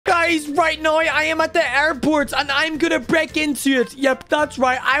guys, right now I am at the airport and I'm gonna break into it. Yep, that's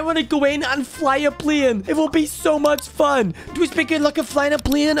right. I want to go in and fly a plane. It will be so much fun. Do we speak good luck of flying a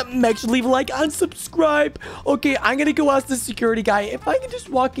plane? Make sure to leave a like and subscribe. Okay, I'm gonna go ask the security guy if I can just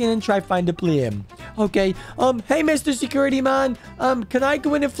walk in and try find a plane. Okay, hey, Mr. Security Man. Can I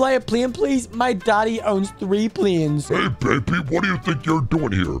go in and fly a plane, please? My daddy owns 3 planes. Hey, baby, what do you think you're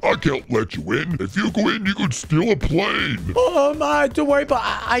doing here? I can't let you in. If you go in, you could steal a plane. Don't worry, but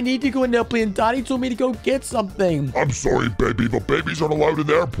I need to go in the plane. Daddy told me to go get something. I'm sorry, baby, but babies aren't allowed in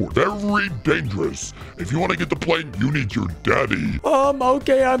the airport. Very dangerous. If you want to get the plane, you need your daddy.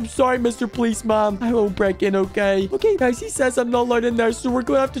 Okay, I'm sorry, Mr. Policeman. I won't break in, okay? Okay, guys, he says I'm not allowed in there, so we're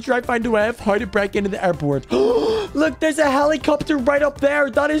going to have to try to find a way of how to break into the airport. Look, there's a helicopter right up there.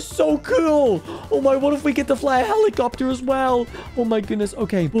 That is so cool. Oh my, what if we get to fly a helicopter as well? Oh my goodness.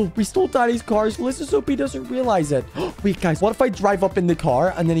 Okay, well, we stole Daddy's car, so let's just hope he doesn't realize it. Wait, guys, what if I drive up in the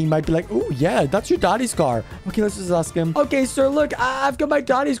car and then he might be like, oh yeah, that's your daddy's car. Okay, let's just ask him. Okay, sir, look, I've got my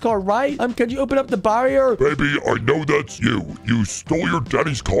daddy's car, right? Can you open up the barrier? Baby, I know that's you. You stole your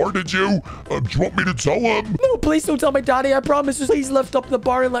daddy's car, did you? Do you want me to tell him? No, please don't tell my daddy. I promise. Just please lift up the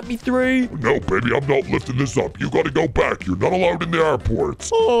bar and let me through. No, baby, I'm not lifting this up. You gotta go back. You're not allowed in the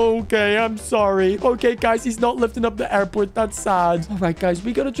airport. Okay, I'm sorry. Okay, guys, he's not lifting up the airport. That's sad. All right, guys,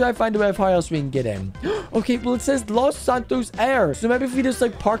 we gotta try and find a way of how else we can get in. Okay, well, it says Los Santos Air. So maybe if we just,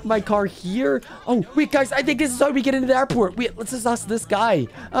 like, park my car here. Oh, wait, guys, I think this is how we get into the airport. Wait, let's just ask this guy.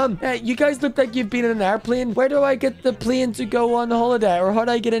 You guys look like you've been in an airplane. Where do I get the plane to go on holiday? Or how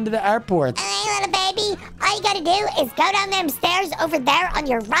do I get into the airport? Hey, little baby, all you gotta do is go down them stairs over there on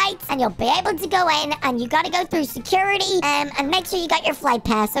your right, and you'll be able to go in, and you gotta go through security, and make sure you got your flight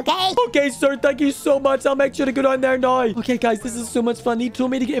pass, okay? Okay, sir, thank you so much. I'll make sure to go down there now. Okay, guys, this is so much fun. He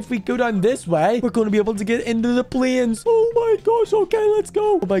told me to if we go down this way, we're going to be able to get into the planes. Oh my gosh, okay, let's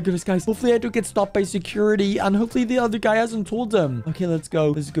go. Oh my goodness, guys, hopefully I don't get stopped by security, and hopefully the other guy hasn't told him. Okay, let's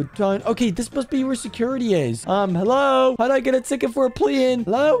go. Let's go down. Okay, this must be where security is. Hello? How do I get a ticket for a plane?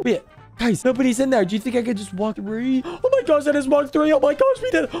 Hello? Wait. Guys, nobody's in there. Do you think I could just walk through? Oh my gosh, I just walked through. Oh my gosh, we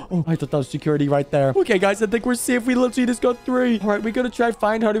did. Oh, I thought that was security right there. Okay, guys, I think we're safe. We literally just got through. All right, we gotta try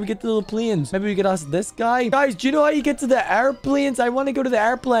find how do we get to the planes. Maybe we could ask this guy. Guys, do you know how you get to the airplanes? I want to go to the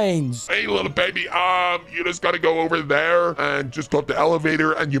airplanes. Hey, little baby, you just gotta go over there and just go up the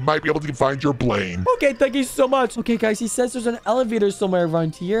elevator and you might be able to find your plane. Okay, thank you so much. Okay, guys, he says there's an elevator somewhere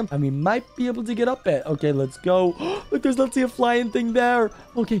around here and we might be able to get up it. Okay, let's go. Look, there's literally a flying thing there.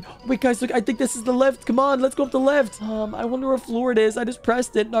 Okay, wait, guys, look, I think this is the lift. Come on, let's go up the lift. I wonder what floor it is. I just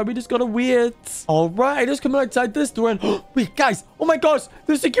pressed it. Now we just gotta wait. All right, I just come outside this door and wait, guys. Oh my gosh,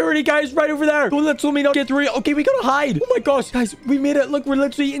 the security guy is right over there. The one that told me not to get through. Okay, we gotta hide. Oh my gosh, guys, we made it. Look, we're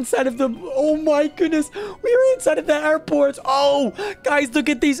literally inside of the. Oh my goodness, we are inside of the airport. Oh, guys, look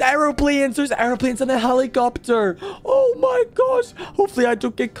at these aeroplanes. There's airplanes and a helicopter. Oh my gosh. Hopefully, I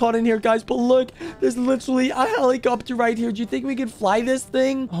don't get caught in here, guys. But look, there's literally a helicopter right here. Do you think we could fly this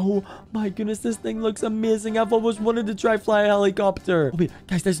thing? Oh my goodness, this thing looks amazing. I've always wanted to try fly a helicopter. Oh, wait,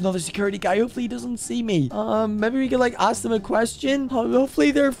 guys, there's another security guy. Hopefully he doesn't see me. Maybe we can like ask them a question.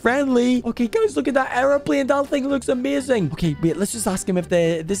 Hopefully they're friendly. Okay, guys, look at that airplane. That thing looks amazing. Okay, wait, let's just ask him if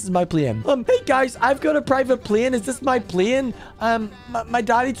this is my plane. Hey guys, I've got a private plane. Is this my plane? My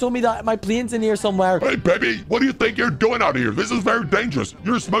daddy told me that my plane's in here somewhere. Hey, baby, what do you think you're doing out here? This is very dangerous.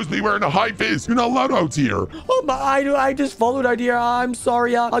 You're supposed to be wearing a high vis. You're not allowed out here. Oh my, I just followed out here. I'm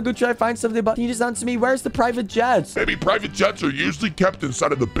sorry. I'll go try to find something, but can you just answer me? Where's the private jets? Baby, private jets are usually kept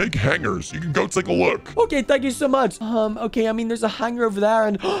inside of the big hangars. You can go take a look. Okay, thank you so much. Okay, I mean, there's a hangar over there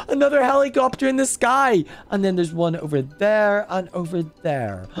and another helicopter in the sky. And then there's one over there and over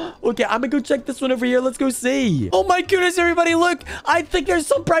there. Okay, I'm gonna go check this one over here. Let's go see. Oh my goodness, everybody, look. I think there's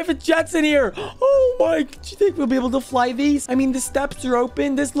some private jets in here. Oh my, do you think we'll be able to fly these? I mean, the steps are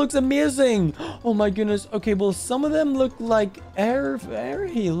open. This looks amazing. Oh my goodness. Okay, well, some of them look like air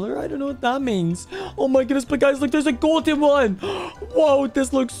healer. I don't know what that means. Oh my goodness, but guys, look, there's a golden one. Whoa,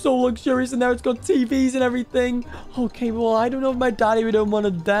 this looks so luxurious, and now it's got TVs and everything. Okay, well, I don't know if my daddy would have one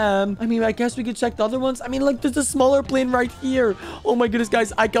of them. I mean, I guess we could check the other ones. I mean, look, there's a smaller plane right here. Oh my goodness,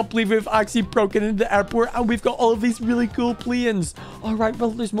 guys, I can't believe we've actually broken into the airport, and we've got all of these really cool planes. All right, well,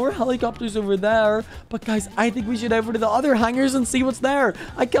 there's more helicopters over there, but guys, I think we should head over to the other hangars and see what's there.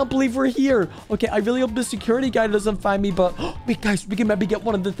 I can't believe we're here. Okay, I really hope the security guy doesn't find me, but wait, guys, we can maybe get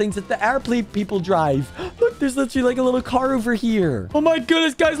one of the things that the airplane people drive. Look, There's literally like a little car over here. Oh my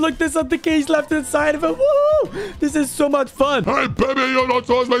goodness, guys, look, there's the keys left inside of it. Woo! This is so much fun. Hey, baby, you're not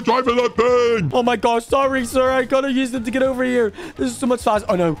supposed to be driving that thing. Oh my gosh, sorry, sir. I gotta use it to get over here. This is so much fast.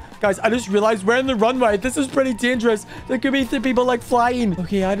 Oh no, guys, I just realized we're in the runway. This is pretty dangerous. There could be people like flying.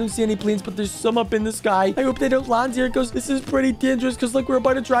 Okay, I don't see any planes, but there's some up in the sky. I hope they don't land here because this is pretty dangerous because look, we're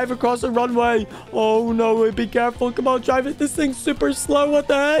about to drive across a runway. Oh no, be careful. Come on, drive it. This thing's super slow. What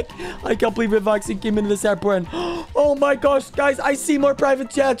the heck? I can't believe we've actually came into this airport. And oh my gosh, guys, I see more private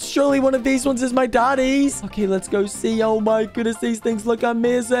jets. Surely one of these ones is my daddy's. Okay, let's go see. Oh my goodness, these things look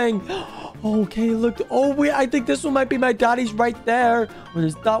amazing. Okay, look. Oh, wait. I think this one might be my daddy's right there. Or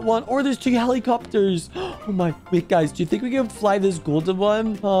there's that one. Or there's 2 helicopters. Oh, my. Wait, guys. Do you think we can fly this golden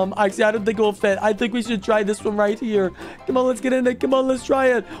one? Actually, I don't think it will fit. I think we should try this one right here. Come on, let's get in it. Come on, let's try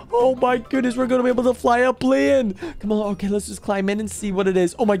it. Oh, my goodness. We're going to be able to fly a plane. Come on. Okay, let's just climb in and see what it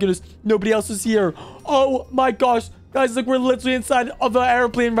is. Oh, my goodness. Nobody else is here. Oh, my gosh. Guys, look, we're literally inside of an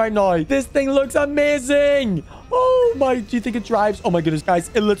airplane right now. This thing looks amazing. Oh my, do you think it drives? Oh my goodness, guys,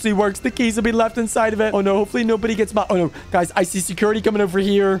 it literally works. The keys have been left inside of it. Oh no, hopefully nobody gets mad. Oh no, guys, I see security coming over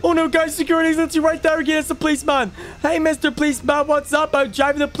here. Oh no, guys, security's literally right there again. It's the policeman. Hey, Mr. Policeman, what's up? I'm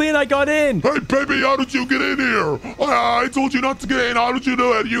driving the plane. I got in. Hey, baby, how did you get in here? I told you not to get in. How did you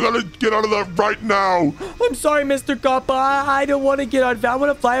do it? You gotta get out of there right now. I'm sorry, Mr. Cop. I don't want to get out of it. I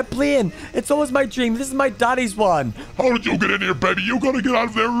want to fly a plane. It's always my dream. This is my daddy's one. How did you get in here, baby? You gotta get out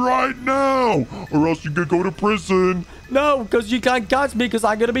of there right now, or else you could go to prison. No, because you can't catch me because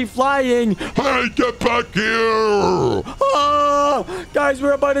I'm going to be flying. Hey, get back here. Oh, guys,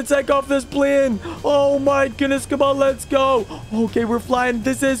 we're about to take off this plane. Oh, my goodness. Come on, let's go. Okay, we're flying.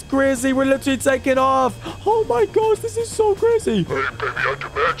 This is crazy. We're literally taking off. Oh, my gosh, this is so crazy. Hey, baby, I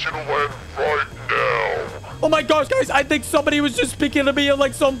demand you to land right now. Oh my gosh, guys, I think somebody was just speaking to me on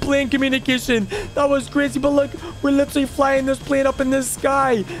like some plane communication. That was crazy, but look, we're literally flying this plane up in the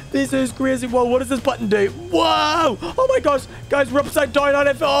sky. This is crazy. Whoa, what does this button do? Whoa! Oh my gosh, guys, we're upside down on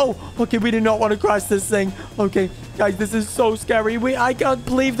it. Oh, okay, we do not want to crash this thing. Okay, guys, this is so scary. I can't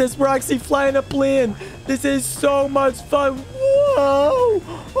believe this. We're actually flying a plane. This is so much fun. Whoa!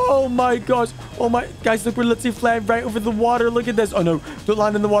 Oh my gosh. Oh my, guys, look, we're literally flying right over the water. Look at this. Oh no, don't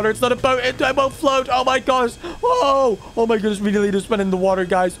land in the water. It's not a boat. It won't float. Oh my gosh. Whoa. Oh my goodness, we really just went in the water,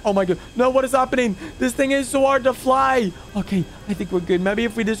 guys. Oh my god. No, what is happening? This thing is so hard to fly. Okay, I think we're good. Maybe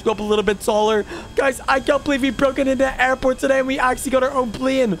if we just go up a little bit taller. Guys, I can't believe we broke into the airport today and we actually got our own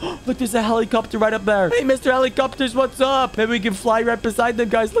plane. Look, there's a helicopter right up there. Hey, Mr. Helicopters, what's up? Maybe we can fly right beside them,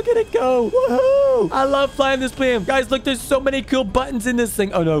 guys. Look at it go. Woohoo. I love flying this plane. Guys, look, there's so many cool buttons in this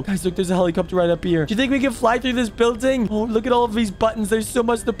thing. Oh no. Guys, look, there's a helicopter right up here. Do you think we can fly through this building? Oh, look at all of these buttons. There's so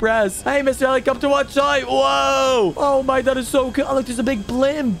much to press. Hey, Mr. Helicopter, watch out. Whoa. Oh my, that is so cool. Oh, look, there's a big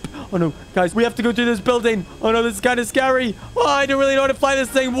blimp. Oh no, guys, we have to go through this building. Oh no, this is kind of scary. Oh, I don't really know how to fly this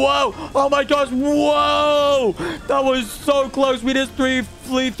thing. Whoa. Oh my gosh. Whoa. That was so close. We just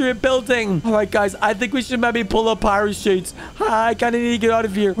flew through a building. All right, guys, I think we should maybe pull up parachutes. I kind of need to get out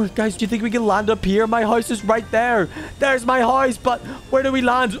of here. Oh, guys, do you think we can land up here? My house is right there. There's my house, but where do we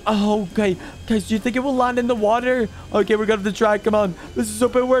land? Oh, okay. Guys, do you think it will land in the water? Okay, we're going to try. Come on. This is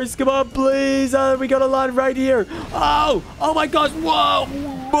open worse. Come on, please. We got to land right here. Oh, oh my gosh. Whoa.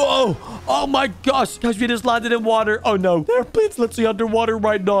 Whoa. Oh my gosh. Guys, we just landed in water. Oh no. The airplane's literally underwater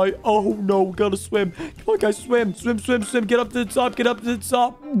right now. Oh no. We gotta swim. Come on, guys. Swim. Swim, swim, swim. Get up to the top. Get up to the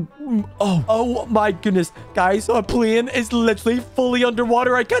top. Oh. Oh my goodness. Guys, our plane is literally fully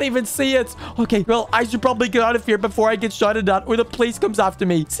underwater. I can't even see it. Okay. Well, I should probably get out of here before I get shouted at or the police comes after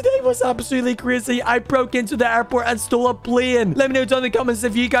me. Today was absolutely crazy. I broke into the airport and stole a plane. Let me know down in the comments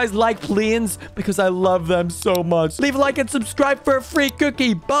if you guys like planes because I love them so much. Leave a like and subscribe for a free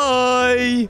cookie. Bye.